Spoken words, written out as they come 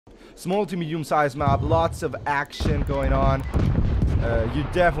Small to medium sized map, lots of action going on. You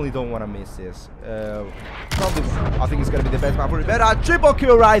definitely don't want to miss this. Probably, I think it's gonna be the best map for it. But triple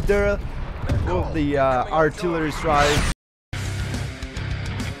kill right there. With the artillery strike.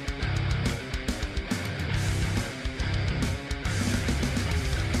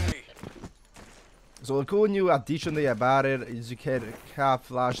 So the cool new addition about it is you can have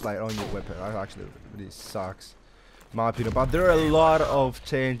flashlight on your weapon. That actually really sucks, in my opinion. But there are a lot of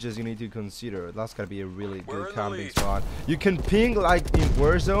changes you need to consider. That's gonna be a really good camping spot. You can ping like in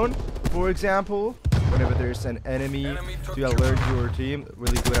Warzone, for example, whenever there's an enemy to alert your team.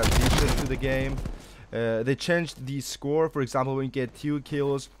 Really good addition to the game. They changed the score. For example, when you get 2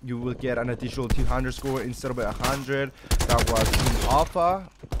 kills, you will get an additional 200 score instead of 100. That was in alpha.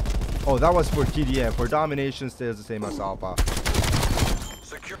 Oh, that was for TDM. For domination, stays the same as alpha.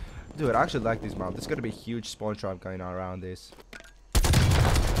 Dude, I actually like this map. There's gonna be a huge spawn trap going on around this.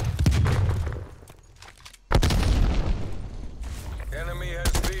 Enemy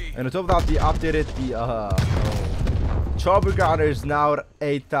has B. And on top of that, they updated the Chopper Gunner is now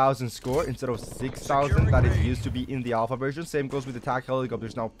 8,000 score instead of 6,000 that it used to be in the alpha version. Same goes with the attack helicopter.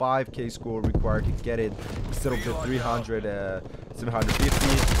 There's now 5k score required to get it instead of the 300,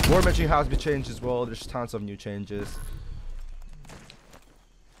 750. War machine has been changed as well. There's tons of new changes.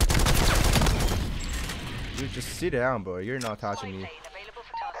 Dude, just sit down, bro. You're not touching me.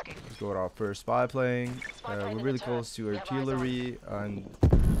 Let's go with our first spy plane. We're really close to artillery, and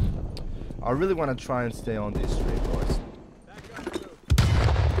I really want to try and stay on this street, boys.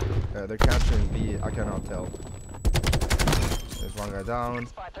 They're capturing B. I cannot tell. There's one guy down.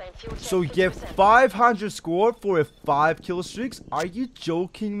 So you get 500 score for a 5 kill streaks? Are you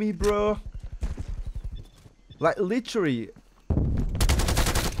joking me, bro? Like literally.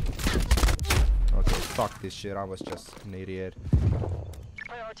 Okay, fuck this shit. I was just an idiot.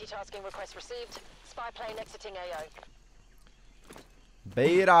 Priority tasking request received. Spy plane exiting AO.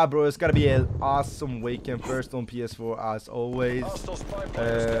 Beta, bro, it's gonna be an awesome weekend. First on PS4 as always.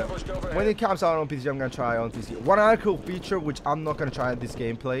 When it comes out on PC, I'm gonna try on PC. One other cool feature which I'm not gonna try in this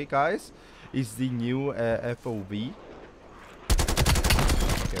gameplay, guys, is the new FOV.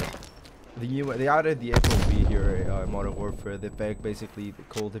 Okay. They added the FOV here in Modern Warfare. The effect basically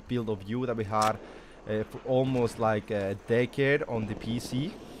called the field of view that we had for almost like a decade on the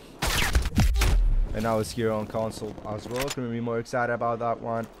PC. And now it's here on console as well. Can be more excited about that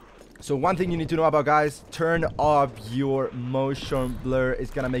one. So one thing you need to know about, guys, turn off your motion blur. It's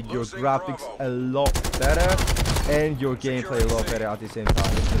gonna make your graphics a lot better and your gameplay a lot better at the same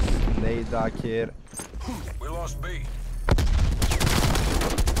time. Let's just nade that kid. We lost B.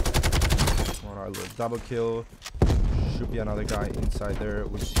 Alright, little double kill. Should be another guy inside there,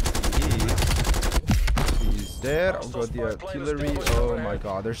 which he is. He's dead. I've got the artillery. Oh my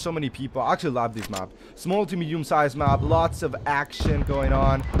god, there's so many people. I actually love this map. Small to medium sized map, lots of action going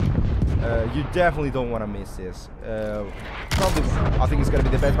on. You definitely don't want to miss this. Probably, I think it's gonna be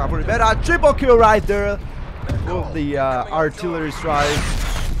the best map for it. But triple kill right there with the artillery strike.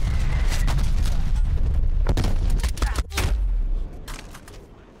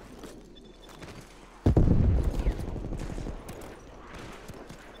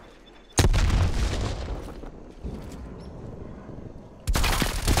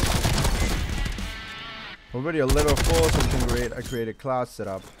 Already a level 4, so we can create a class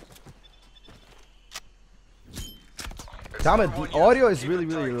setup. Damn it, the audio is really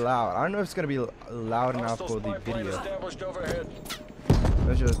loud. I don't know if it's gonna be loud enough for the video.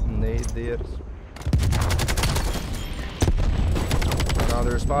 Let's just nade this.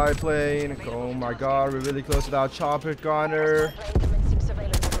 Another spy plane. Oh my god, we're really close to that chopper gunner.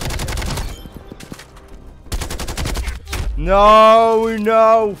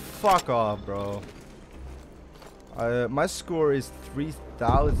 No, fuck off, bro. My score is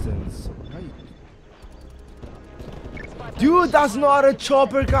 3,000. Dude, that's not a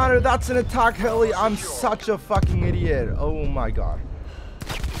chopper gunner. That's an attack heli. I'm such a fucking idiot. Oh my god.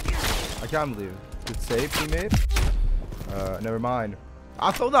 I can't believe it. Good save, teammate. Never mind.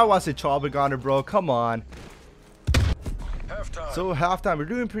 I thought that was a chopper gunner, bro. Come on. So halftime, we're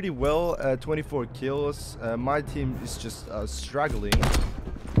doing pretty well. 24 kills. My team is just struggling.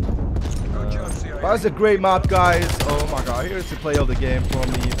 But it's a great map, guys. Oh my god, here's the play of the game for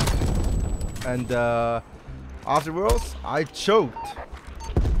me. And afterwards, I choked.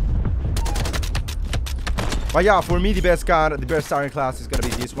 But yeah, for me, the best gun, the best starting class is gonna be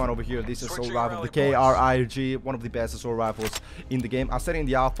this one over here. This assault rifle, the KRIG, one of the best assault rifles in the game. I said in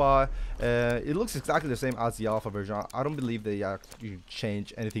the alpha, it looks exactly the same as the alpha version. I don't believe they actually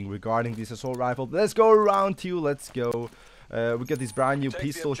change anything regarding this assault rifle. But let's go round 2. Let's go. We got this brand new Take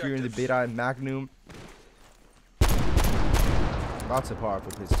pistol the here in the objectives. beta and Magnum. That's a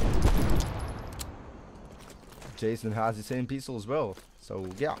powerful pistol. Jason has the same pistol as well. So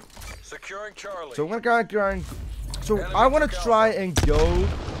yeah. Securing Charlie. So I'm gonna grind. So Enemy I want to took try Alpha. and go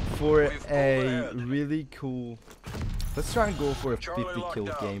for We've pulled a ahead. really cool. Let's try and go for a Charlie 50 locked kill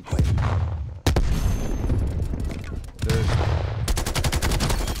down. gameplay. There's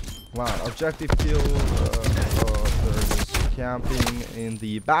wow, objective kill. There's camping in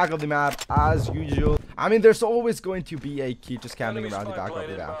the back of the map as usual. I mean, there's always going to be a kid just camping Enemy around the spy back of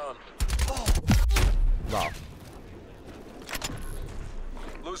plane the map. inbound. Wow.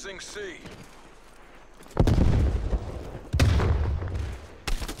 Losing C.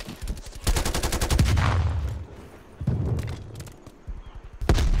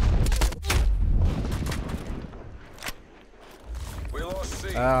 We lost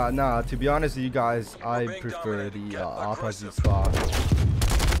C. Nah, to be honest with you guys, I being prefer dominated. the Get opposite aggressive. spot.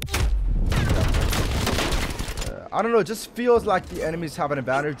 I don't know, it just feels like the enemies have an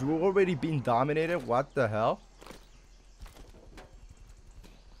advantage. We're already being dominated. What the hell?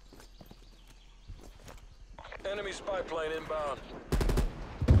 Enemy spy plane inbound.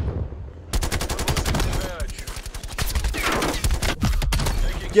 We're losing advantage.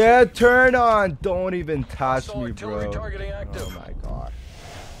 Taking Get turned on! Don't even touch Hostile me, artillery bro. targeting active. Oh my god.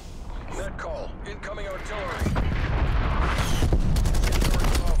 Net call. Incoming artillery.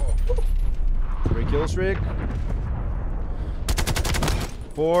 Securing Bravo. 3 kill streak.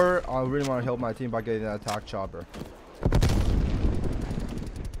 4. I really want to help my team by getting that attack chopper.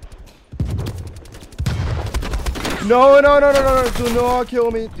 No, no, no, no, no, no. Do not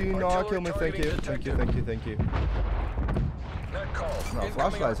kill me. Do not kill me. Thank you. Thank you, thank you, thank you. Net call. No, Incoming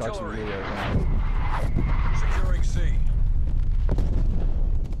flashlight's actually artillery. really good. Securing C.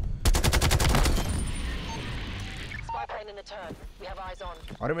 Spy plane in the turn. We have eyes on.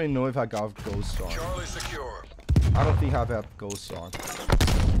 I don't even know if I got ghosts on. Charlie secure. I don't think I have ghosts on.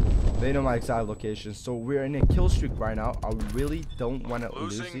 They know my exact location. So we're in a kill streak right now. I really don't want to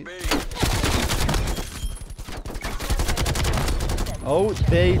lose Losing it. B. Oh,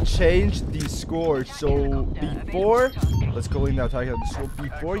 they changed the score. So before, let's go in that target. So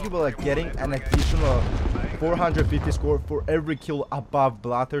before you were like getting an additional 450 score for every kill above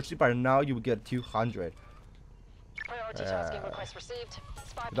bloodthirsty, but now you will get 200. Priority tasking request received.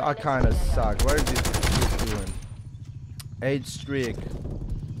 Spy plane That kind of exiting AO. sucks. What is this doing? 8 streak.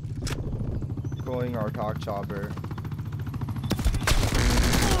 Calling our talk chopper.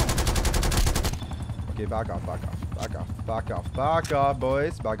 Okay, back off, back off, back off, back off, back off,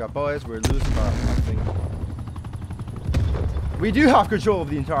 boys. Back off, boys. We're losing our thing. We do have control of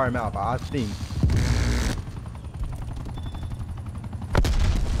the entire map, I think.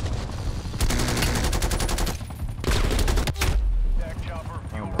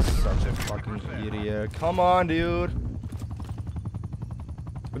 I'm such a fucking idiot. Come on, dude.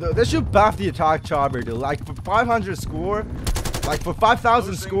 They should buff the attack chopper, dude. Like for 500 score, like for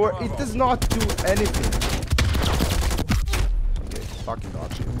 5,000 score, it does not do anything. Okay, fucking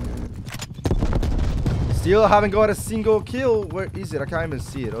dog shit. Still haven't got a single kill. Where is it? I can't even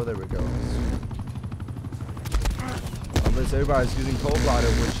see it. Oh, there we go. Unless everybody's using cold-blooded,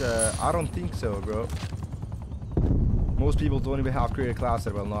 which I don't think so, bro. Most people don't even have creative class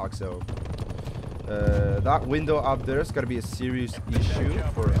that will unlock, so that window up there is gonna be a serious issue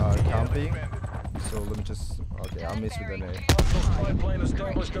for camping. So let me just, okay, I'll miss with the name. Hostile spy plane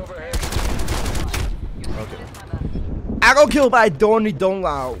established overhead. Okay. I got killed by Donny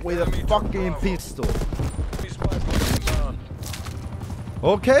Donlao with a Enemy took fucking Bravo. pistol. Enemy spy plane inbound.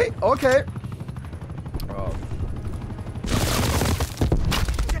 Okay, okay. Oh.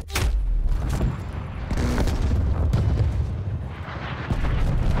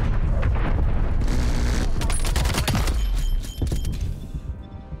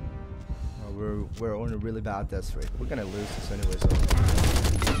 We're on a really bad death rate. We're gonna lose this anyway,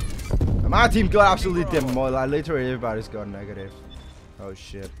 so. My team got absolutely demolished. Like, literally everybody's got negative. Oh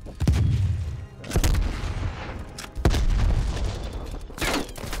shit.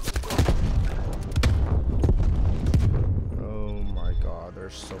 Oh my god,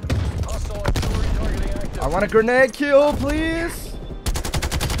 there's so many. Hostile artillery targeting active. I want a grenade kill, please.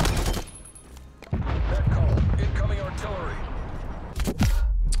 Net call. Incoming artillery.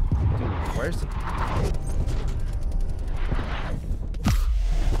 Dude, where's it?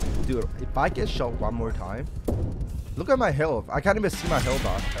 Dude, if I get shot one more time, look at my health. I can't even see my health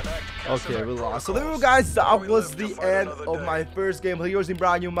on. Okay, we lost. So there we go, guys. That was the end of my first game. Here's the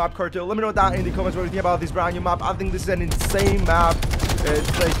brand new map, Cartel. Let me know down in the comments what you think about this brand new map. I think this is an insane map.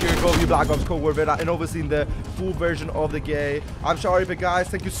 It's like your Call of Duty Black Ops Cold War beta, and obviously in the full version of the game. I'm sorry, but guys,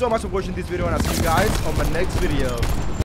 thank you so much for watching this video, and I'll see you guys on my next video.